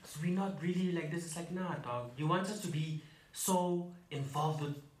African, we're not really like this. It's like, nah, dog. You want us to be so involved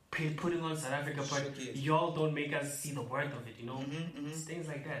with putting on South Africa, but y'all don't make us see the worth of it, you know? It's things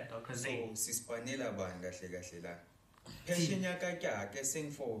like that, dog. Cause sispanela ban gahle la. Pension ya ka ke sing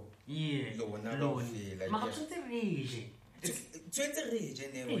for loan. Mara tshwetse rege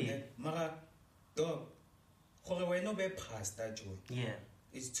ne mara dog.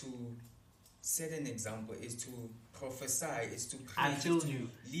 Is to set an example, is to prophesy, is to preach,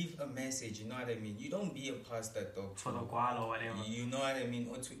 leave a message, you know what I mean? You don't be a pastor, dog. For the gual or whatever. You know what I mean?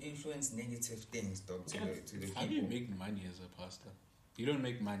 Or to influence negative things, dog, to the people. How do you make money as a pastor? You don't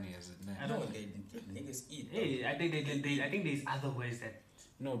make money as a man. No, they niggas eat. Hey, I think there's other ways that...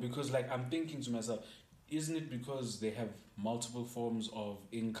 No, because like I'm thinking to myself, isn't it because they have multiple forms of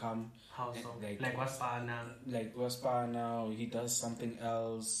income? How so? Like Waspana. Like Waspana, or he does something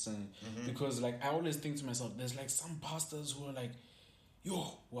else. And because like I always think to myself, there's like some pastors who are like,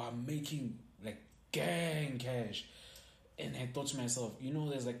 yo, who are making like gang cash. And I thought to myself, you know,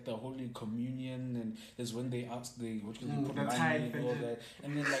 there's like the Holy Communion, and there's when they ask, they put money and all that.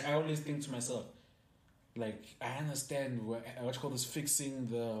 And then like I always think to myself, like I understand what you call this, fixing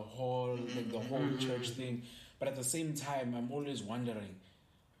the whole like the whole church thing, but at the same time I'm always wondering,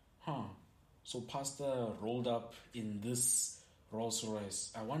 so pastor rolled up in this Rolls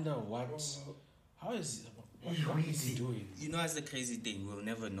Royce, I wonder what is he doing? You know, that's the crazy thing, we'll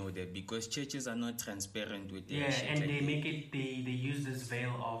never know that because churches are not transparent with their shit. And they make it, they use this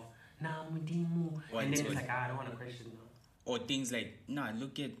veil of and then it's like, I don't want to question them. Or things like,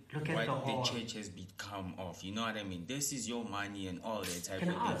 look at what the church has become of. You know what I mean? This is your money and all that type of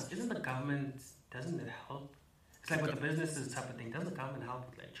thing. Can I ask, isn't the government, doesn't it help? It's like with the businesses type of thing. Doesn't the government help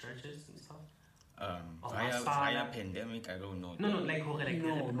with like churches and stuff? Via pandemic, I don't know. No, like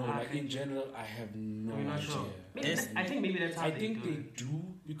in general, I have no idea. Sure. I think maybe that's how they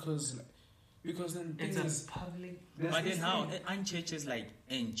do because then it's a public. But then how? And churches like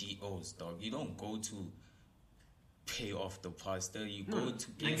NGOs, dog. You don't go to pay off the pastor, you go to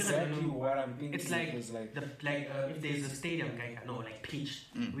pay. Exactly what I'm thinking. It's like if there's a stadium, like pitch,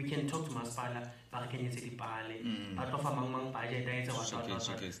 we can talk to Masipala,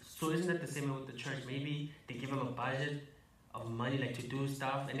 so isn't that the same way with the church? Maybe they give them a budget, money, like to do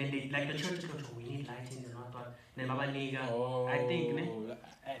stuff, and then they like the church goes, we need lighting and not what. Then Baba Nega, I think, ne?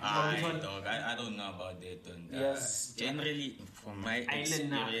 I don't know about that. Yes. Generally, from my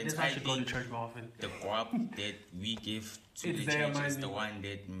experience, I think the guap that we give to the church is the one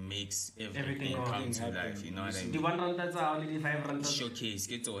that makes everything come to life. You know what I mean? The one that's only 500 showcase.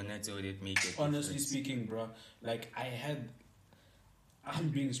 It's on that so that make it. Honestly speaking, bro, like I'm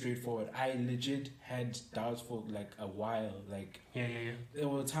being straightforward. I legit had doubts for like a while. Like, there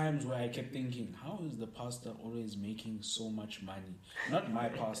were times where I kept thinking, how is the pastor always making so much money? Not my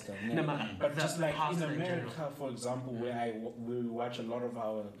pastor, but just like in America, for example, where we watch a lot of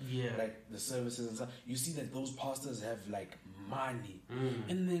our like the services and stuff. You see that those pastors have like money,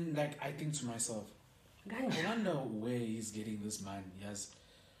 and then like I think to myself, I wonder where he's getting this money. Yes,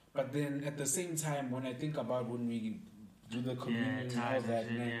 but then at the same time, when I think about when we do the communion and all that,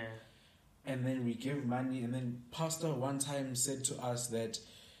 and then we give money, and then pastor one time said to us that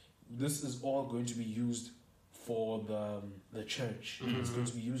this is all going to be used for the church. It's going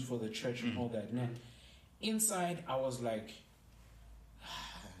to be used for the church and all that. And inside I was like,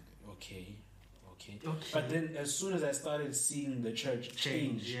 okay. But then as soon as I started seeing the church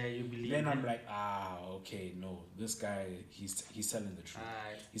change, then I'm like, okay, no, this guy, he's telling the truth.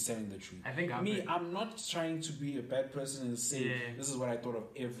 He's telling the truth. I think I'm not trying to be a bad person and say this is what I thought of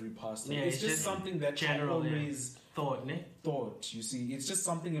every pastor. It's just something that I always thought. You see, it's just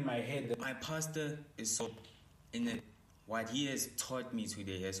something in my head that my pastor is so in it. What he has taught me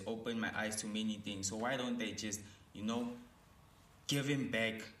today has opened my eyes to many things. So why don't they just, give him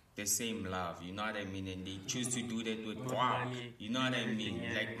back the same love, you know what I mean? And they choose to do that with wow, you know what I mean?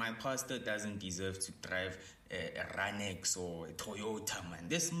 Like my pastor doesn't deserve to drive a Ranex or a Toyota, man.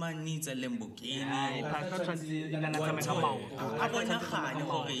 This man needs a Lamborghini.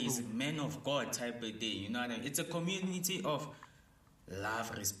 He's a man of God type of day, you know what I mean? It's a community of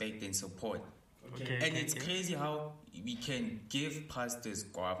love, respect, and support. And it's crazy how we can give pastors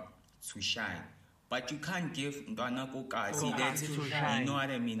God to shine. But you can't give Ndwana Kokasi. That's, you know what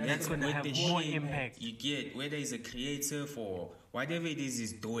I mean? That's going to have more impact. You get, whether he's a creative or whatever it is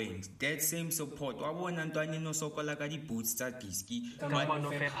he's doing, that same support. Why not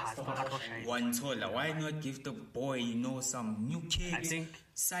give the boy, some new kids?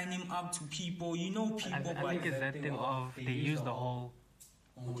 Sign him up to people, people. I think it's that thing of they use the whole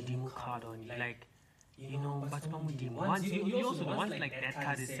Mudimu card on you. Like, once you also once like that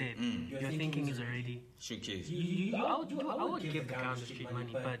card is said, your thinking is already showcase. I would give the guy on the street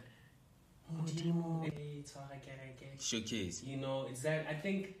money, but showcase. It's that I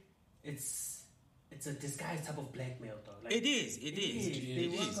think it's a disguised type of blackmail though. Like, it is. They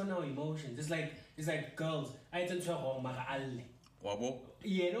work on our emotions. It's like girls. I tell her wrong, Wabo?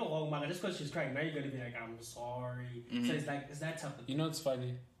 Yeah, no wrong, man. Just because she's crying, now you're gonna be like, I'm sorry. So it's like, it's that type of thing. It's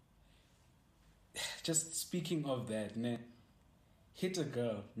funny. Just speaking of that, hit a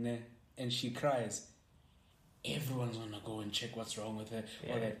girl, and she cries. Everyone's gonna go and check what's wrong with her.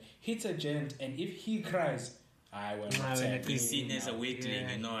 Or that hit a gent, and if he cries, he's seen as a weakling,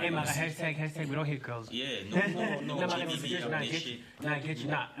 Hey, hashtag, we don't hit girls. Yeah, no,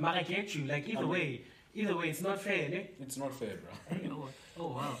 I get you. Like either way, it's not fair, ne? It's not fair, bro. Oh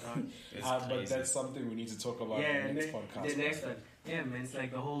wow, dog. But that's something we need to talk about in the next podcast. The next one. Yeah, man, it's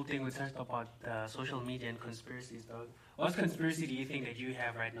like the whole thing we touched about social media and conspiracies, dog. What conspiracy do you think that you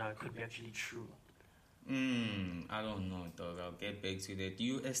have right now could be actually true? I don't know, dog. I'll get back to that. Do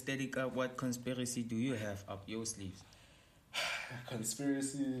you, Aesthetica, what conspiracy do you have up your sleeves?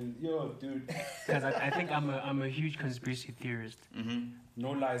 Conspiracy, dude. Because I think I'm a huge conspiracy theorist.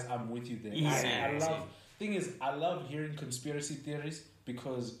 No lies, I'm with you there. I love hearing conspiracy theories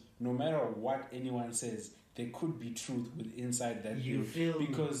because no matter what anyone says, there could be truth inside that theory.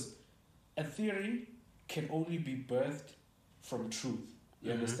 Because a theory can only be birthed from truth.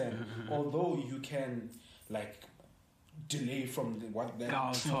 You understand? Although you can delay from what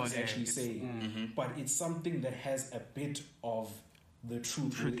that truth is actually saying, but it's something that has a bit of the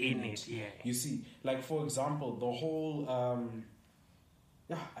truth within it. Yeah. You see, like for example, the whole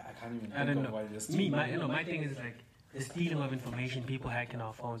I can't even think of what it is. My thing is like the stealing of information, people hacking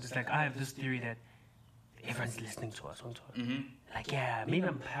our phones. It's like I have this theory that everyone's listening to us. Maybe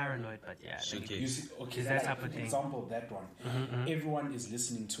I'm paranoid, but you see, is that type of thing? Example, that one. Everyone is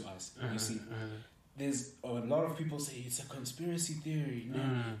listening to us. You see, there's a lot of people say it's a conspiracy theory.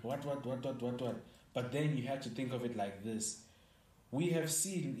 What? But then you have to think of it like this. We have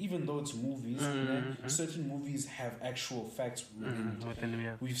seen, even though it's movies, certain movies have actual facts within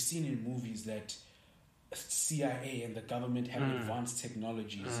it. We've seen in movies that CIA and the government have advanced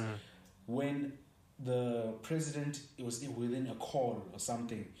technologies. When the president was within a call or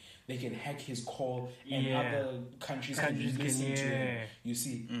something, they can hack his call and other countries can listen to him. You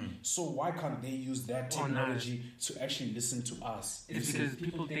see, so why can't they use that technology to actually listen to us? It's because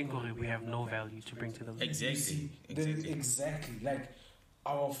people think we have no value to bring to them. Exactly. Exactly. Like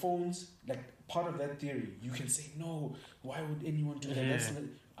our phones, like part of that theory, you can say, no, why would anyone do that? That's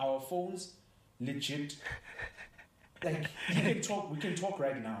our phones, legit. Like we can talk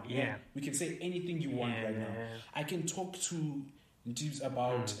right now. Yeah. We can say anything you want right now. I can talk to dudes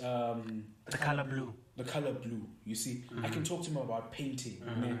about the color blue. The color blue. You see, I can talk to him about painting.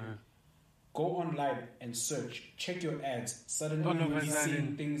 Man. Go online and search. Check your ads. Suddenly you'll be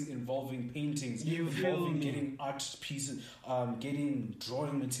seeing things involving paintings, involving getting art pieces, getting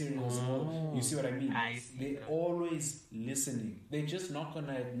drawing materials. You see what I mean? They're always listening. They're just not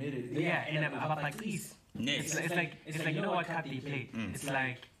gonna admit it. And about like these. It's like you know what card they play. It's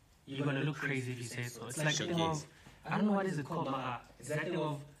like you're gonna look crazy if you say so. It's like the thing of, I don't know what is it called, it's that thing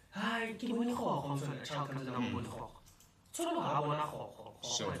of hi, give me a child comes in and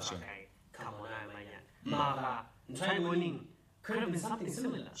Sure. come on, Mara, try winning. Could have been something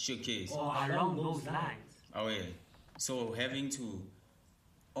similar. Showcase. Or along those lines. Oh yeah. So having to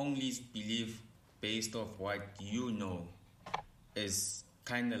only believe based off what you know is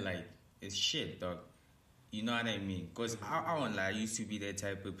kind of like, it's shit, dog. You know what I mean? Because I won't lie, I used to be that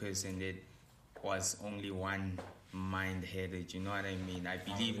type of person that was only one mind-headed, you know what I mean? I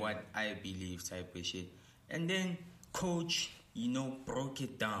believe what I believe type of shit. And then coach, broke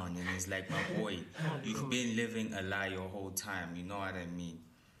it down and it's like, my boy, you've been living a lie your whole time, you know what I mean?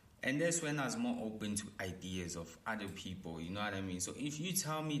 And that's when I was more open to ideas of other people, you know what I mean? So if you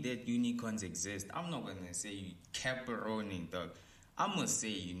tell me that unicorns exist, I'm not gonna say you caparoni, dog. I'm gonna say,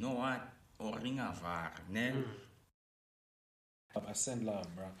 you know what? I send love,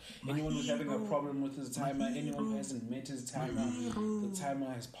 bro. Anyone who's having a problem with his timer, anyone who hasn't met his timer, the timer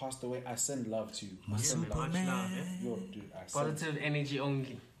has passed away, I send love to you. I send love to you. Yo, dude, I send positive energy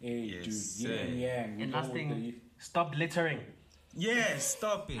only. Hey, yes, dude, And last thing, stop littering. Yeah,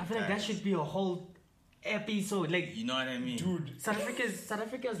 stop it. I feel like that should be a whole episode. Like, you know what I mean, dude. South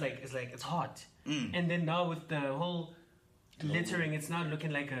Africa is like it's hot, and then now with the whole littering, it's not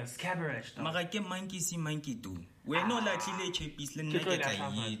looking like a scabberish. Mara ke monkey too. We're not like chapis le nna ke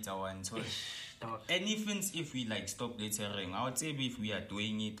tla etsa one time. And even if we like stop littering, I would say if we are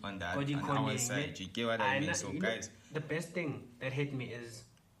doing it on our side, you get what I mean? So guys, the best thing that hit me is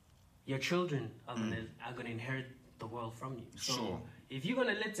your children are gonna inherit the world from you. So sure. If you're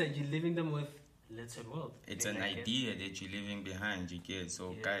gonna litter, you're leaving them with littered world. It's an idea that you're leaving behind, you get.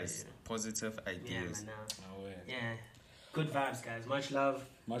 So guys, positive ideas. Yeah. Good vibes, guys. Much love.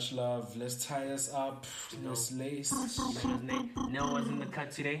 Much love. Let's tie us up. Let's lace. Nell was in the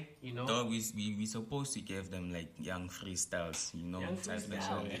cut today, Dog, we supposed to give them like young freestyles, Young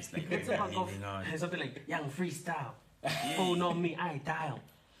freestyle. It's like it's something like young freestyle. Oh no, me, I dial.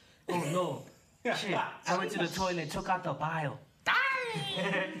 Oh no. Shit. I went to the toilet, took out the bile.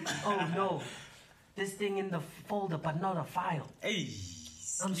 Oh no. This thing in the folder, but not a file. Hey.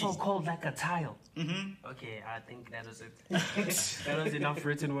 I'm so cold like a tile. Okay, I think that was it. That was enough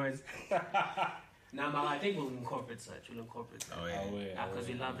written words. Now, I think we'll incorporate such. Oh, yeah. Because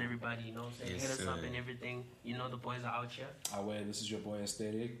we love everybody, Hit us up and everything. The boys are out here. This is your boy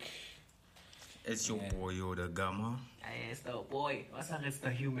Aesthetic. It's your boy Yorda Garma. It's the boy. It's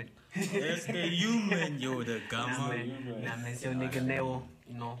the human. It's the human Yorda Garma. Nah, man, it's your nigga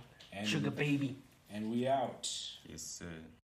Newor, And sugar baby. And we out. Yes, sir.